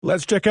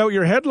Let's check out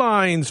your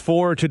headlines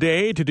for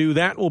today. To do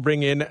that, we'll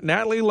bring in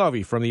Natalie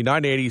Lovie from the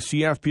 980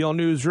 CFPL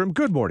newsroom.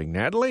 Good morning,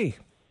 Natalie.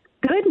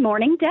 Good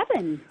morning,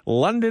 Devon.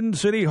 London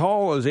City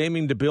Hall is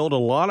aiming to build a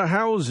lot of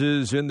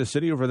houses in the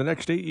city over the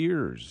next 8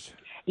 years.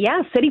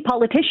 Yeah, city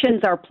politicians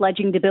are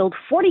pledging to build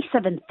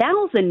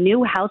 47,000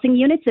 new housing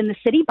units in the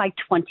city by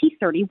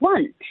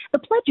 2031. The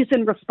pledge is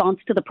in response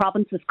to the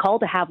province's call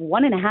to have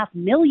 1.5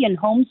 million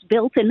homes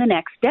built in the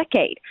next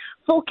decade.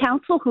 Full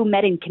Council, who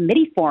met in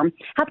committee form,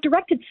 have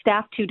directed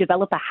staff to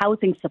develop a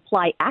housing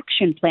supply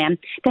action plan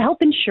to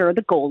help ensure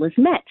the goal is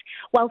met.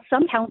 While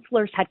some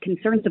councillors had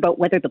concerns about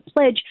whether the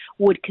pledge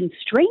would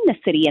constrain the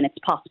city in its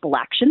possible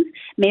actions,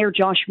 Mayor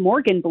Josh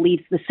Morgan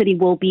believes the city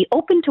will be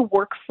open to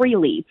work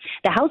freely.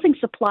 The Housing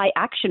Supply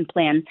Action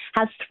Plan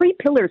has 3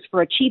 pillars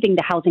for achieving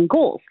the housing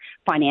goals: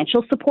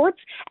 financial supports,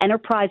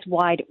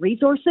 enterprise-wide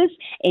resources,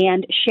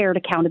 and shared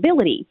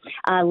accountability.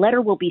 A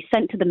letter will be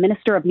sent to the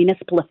Minister of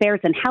Municipal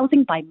Affairs and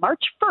Housing by March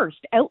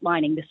 1st,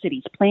 outlining the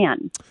city's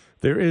plan.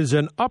 There is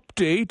an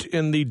update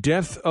in the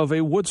death of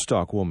a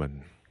Woodstock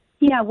woman.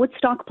 Yeah,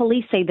 Woodstock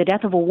police say the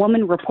death of a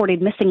woman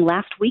reported missing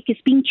last week is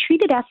being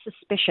treated as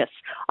suspicious.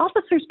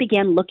 Officers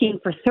began looking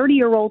for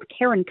 30-year-old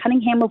Karen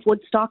Cunningham of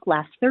Woodstock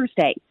last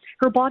Thursday.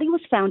 Her body was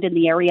found in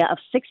the area of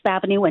 6th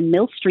Avenue and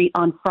Mill Street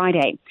on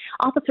Friday.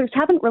 Officers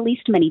haven't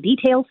released many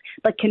details,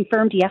 but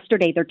confirmed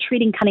yesterday they're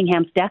treating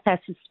Cunningham's death as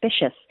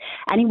suspicious.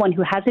 Anyone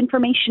who has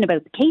information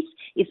about the case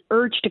is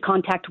urged to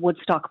contact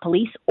Woodstock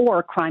Police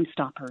or Crime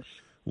Stoppers.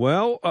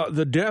 Well,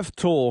 the death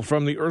toll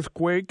from the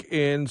earthquake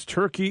in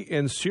Turkey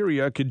and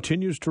Syria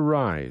continues to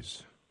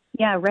rise.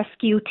 Yeah,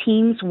 rescue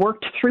teams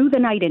worked through the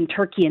night in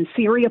Turkey and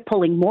Syria,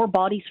 pulling more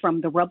bodies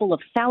from the rubble of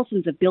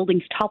thousands of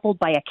buildings toppled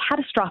by a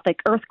catastrophic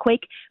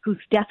earthquake whose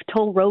death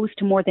toll rose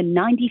to more than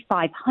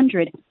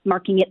 9,500,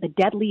 marking it the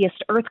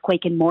deadliest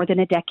earthquake in more than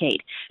a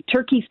decade.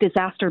 Turkey's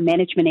disaster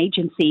management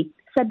agency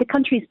said the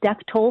country's death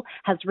toll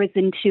has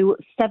risen to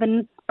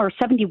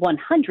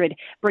 7,100,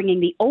 bringing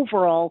the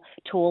overall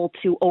toll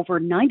to over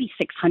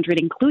 9,600,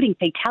 including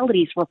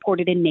fatalities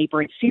reported in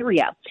neighboring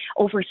Syria.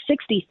 Over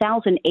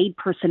 60,000 aid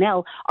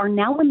personnel are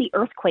now in the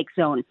earthquake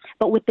zone,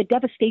 but with the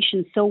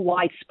devastation so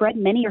widespread,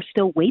 many are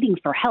still waiting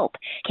for help.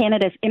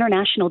 Canada's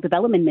International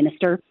Development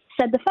Minister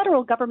said the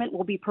federal government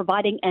will be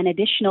providing an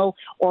initial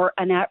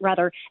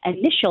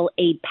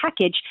aid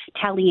package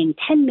tallying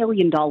 $10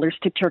 million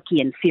to Turkey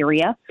and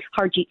Syria.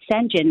 Harjit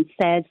Sanjan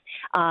says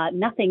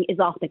nothing is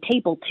off the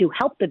table to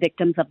help the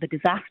victims of the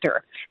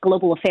disaster.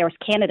 Global Affairs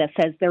Canada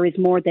says there is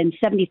more than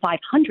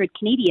 7,500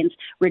 Canadians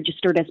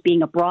registered as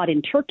being abroad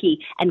in Turkey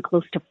and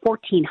close to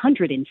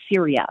 1,400 in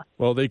Syria.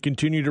 Well, they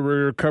continue to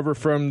recover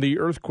from the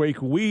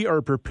earthquake. We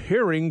are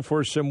preparing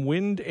for some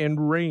wind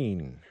and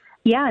rain.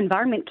 Yeah,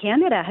 Environment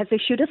Canada has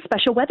issued a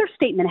special weather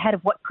statement ahead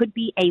of what could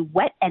be a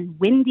wet and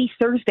windy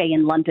Thursday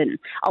in London.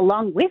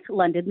 Along with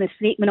London, the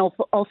statement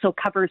also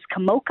covers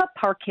Kamoka,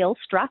 Park Hill,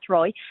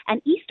 Strathroy,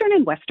 and eastern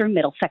and western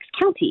Middlesex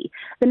County.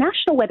 The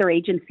National Weather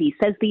Agency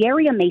says the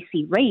area may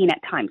see rain,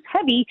 at times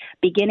heavy,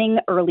 beginning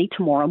early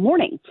tomorrow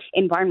morning.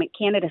 Environment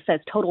Canada says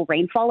total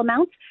rainfall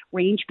amounts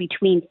range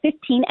between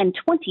 15 and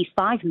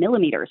 25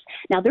 millimeters.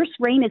 Now, this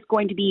rain is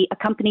going to be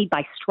accompanied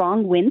by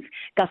strong winds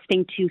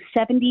gusting to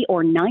 70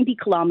 or 90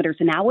 kilometers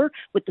an hour,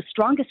 with the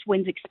strongest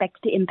winds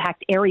expected to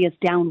impact areas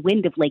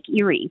downwind of Lake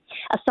Erie.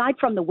 Aside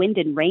from the wind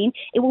and rain,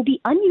 it will be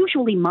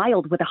unusually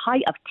mild with a high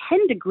of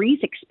 10 degrees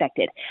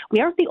expected. We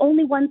aren't the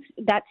only ones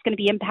that's going to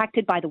be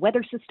impacted by the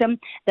weather system.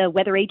 The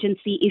weather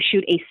agency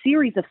issued a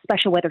series of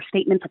special weather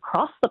statements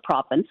across the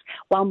province.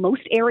 While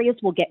most areas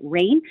will get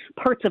rain,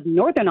 parts of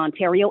northern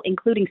Ontario,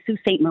 including Sault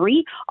Ste.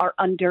 Marie, are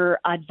under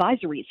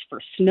advisories for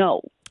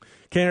snow.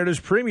 Canada's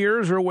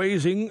premiers are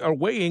weighing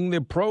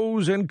the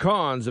pros and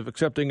cons of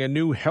accepting a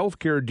new health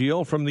care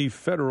deal from the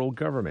federal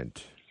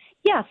government.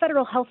 Yeah,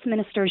 Federal Health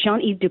Minister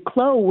Jean-Yves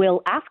Duclos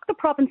will ask the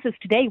provinces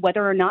today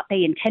whether or not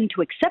they intend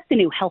to accept the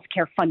new health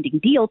care funding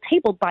deal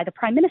tabled by the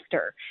Prime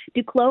Minister.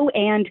 Duclos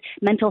and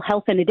Mental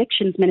Health and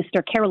Addictions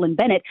Minister Carolyn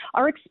Bennett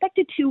are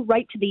expected to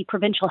write to the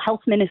provincial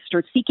health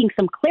minister seeking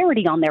some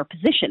clarity on their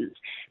positions.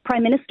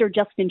 Prime Minister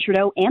Justin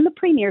Trudeau and the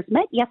premiers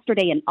met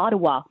yesterday in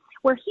Ottawa,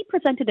 where he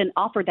presented an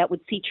offer that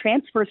would see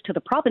transfers to the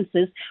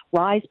provinces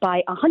rise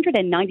by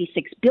 $196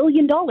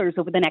 billion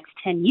over the next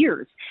 10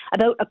 years.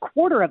 About a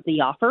quarter of the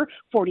offer,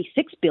 $46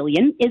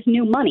 billion, is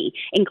new money,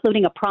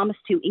 including a promise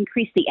to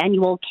increase the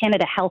annual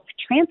Canada Health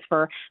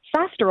transfer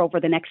faster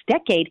over the next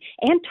decade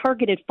and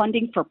targeted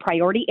funding for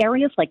priority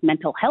areas like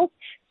mental health,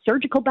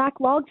 surgical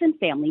backlogs, and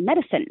family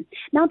medicine.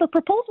 Now, the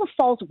proposal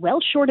falls well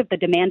short of the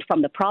demand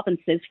from the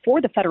provinces for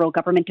the federal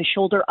government to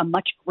shoulder a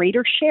much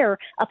greater share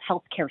of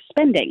healthcare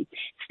spending.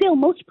 Still,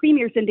 most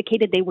premiers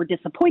indicated they were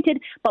disappointed,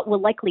 but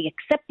will likely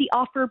accept the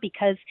offer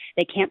because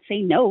they can't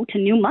say no to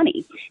new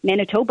money.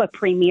 Manitoba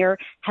Premier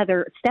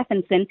Heather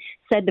Stephenson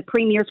said the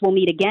premiers will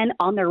meet again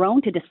on their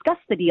own to discuss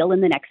the deal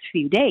in the next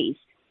few days.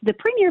 The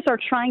premiers are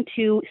trying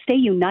to stay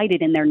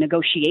united in their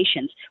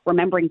negotiations,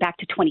 remembering back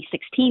to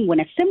 2016 when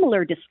a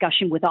similar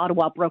discussion with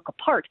Ottawa broke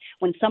apart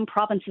when some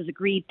provinces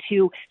agreed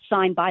to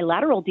sign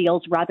bilateral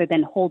deals rather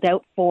than hold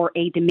out for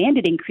a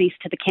demanded increase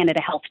to the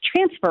Canada Health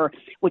Transfer,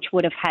 which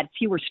would have had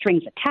fewer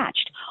strings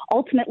attached.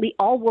 Ultimately,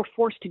 all were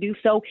forced to do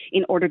so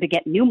in order to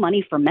get new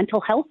money for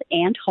mental health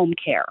and home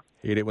care.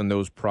 Hate it when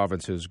those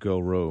provinces go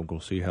rogue. We'll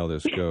see how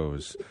this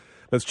goes.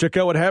 Let's check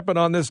out what happened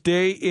on this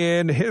day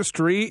in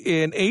history.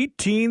 In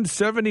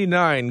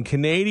 1879,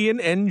 Canadian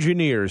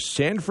engineer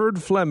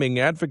Sanford Fleming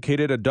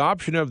advocated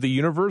adoption of the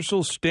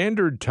Universal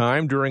Standard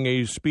Time during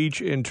a speech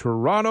in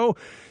Toronto.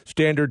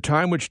 Standard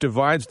Time, which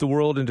divides the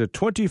world into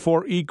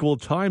 24 equal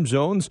time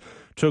zones,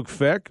 took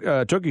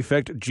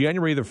effect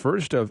January the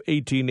 1st of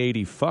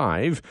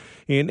 1885.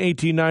 In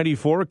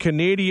 1894,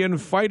 Canadian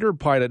fighter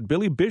pilot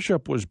Billy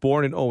Bishop was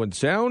born in Owen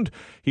Sound.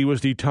 He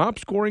was the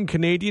top-scoring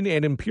Canadian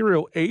and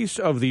Imperial ace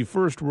of the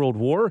First World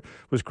War,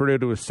 was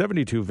credited with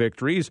 72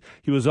 victories.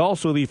 He was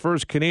also the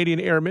first Canadian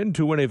airman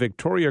to win a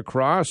Victoria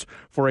Cross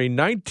for a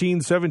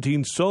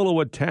 1917 solo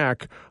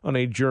attack on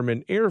a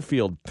German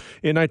airfield.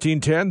 In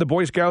 1910, the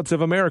Boy Scouts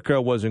of America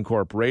was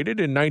incorporated.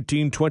 In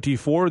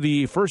 1924,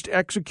 the first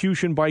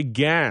execution by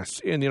gas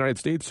in the United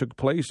States took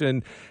place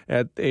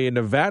at a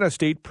Nevada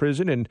state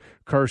prison in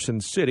Carson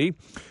City.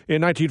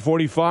 In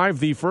 1945,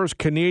 the first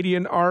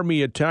Canadian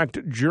Army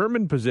attacked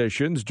German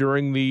positions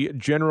during the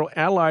General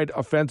Allied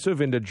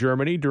Offensive into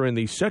Germany during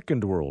the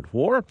Second World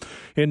War.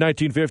 In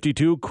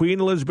 1952,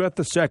 Queen Elizabeth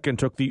II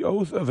took the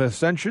oath of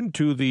ascension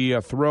to the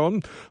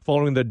throne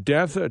following the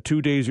death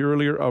 2 days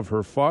earlier of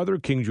her father,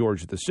 King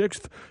George VI.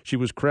 She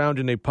was crowned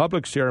in a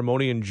public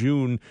ceremony in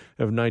June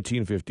of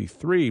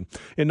 1953.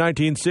 In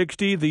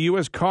 1960, the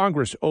U.S.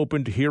 Congress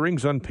opened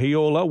hearings on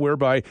payola,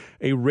 whereby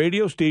a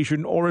radio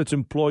station or its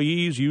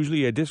employees,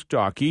 usually a disc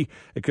jockey,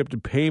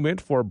 accepted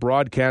payment for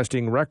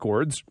broadcasting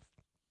records.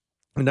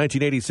 In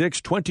 1986,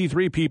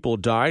 23 people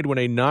died when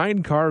a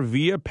 9-car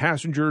Via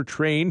passenger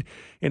train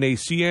and a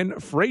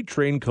CN freight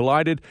train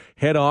collided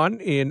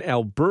head-on in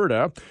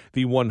Alberta.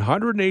 The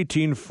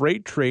 118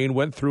 freight train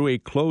went through a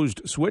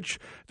closed switch.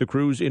 The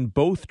crews in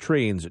both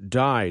trains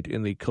died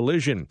in the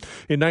collision.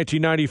 In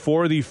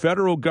 1994, the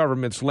federal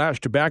government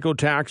slashed tobacco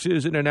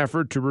taxes in an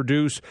effort to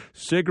reduce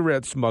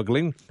cigarette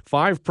smuggling.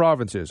 5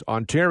 provinces,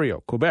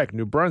 Ontario, Quebec,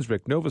 New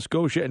Brunswick, Nova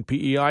Scotia, and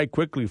PEI,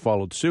 quickly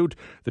followed suit.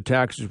 The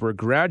taxes were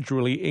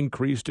gradually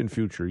increased in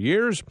future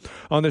years.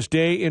 On this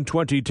day in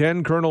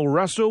 2010, Colonel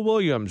Russell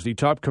Williams, the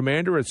top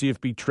commander at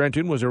CFB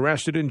Trenton, was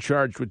arrested and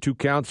charged with 2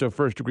 counts of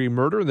first-degree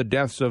murder in the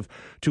deaths of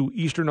 2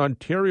 Eastern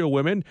Ontario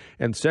women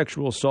and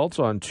sexual assaults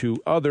on 2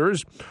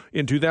 others.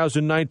 In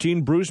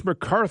 2019, Bruce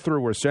MacArthur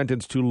was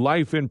sentenced to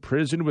life in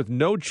prison with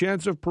no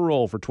chance of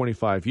parole for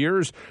 25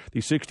 years. The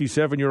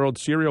 67-year-old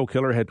serial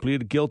killer had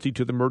pleaded guilty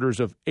to the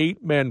murders of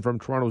 8 men from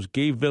Toronto's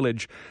Gay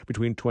Village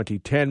between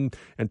 2010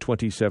 and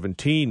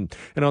 2017.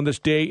 And on this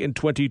day in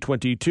 2022,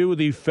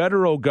 the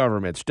federal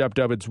government stepped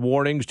up its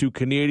warnings to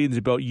Canadians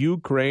about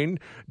Ukraine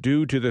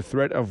due to the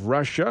threat of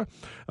Russia.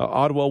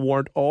 Ottawa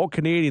warned all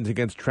Canadians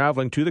against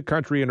traveling to the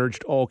country and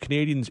urged all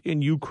Canadians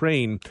in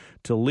Ukraine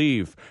to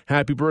leave.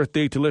 Happy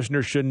birthday to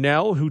listener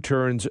Chanel, who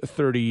turns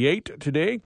 38 today.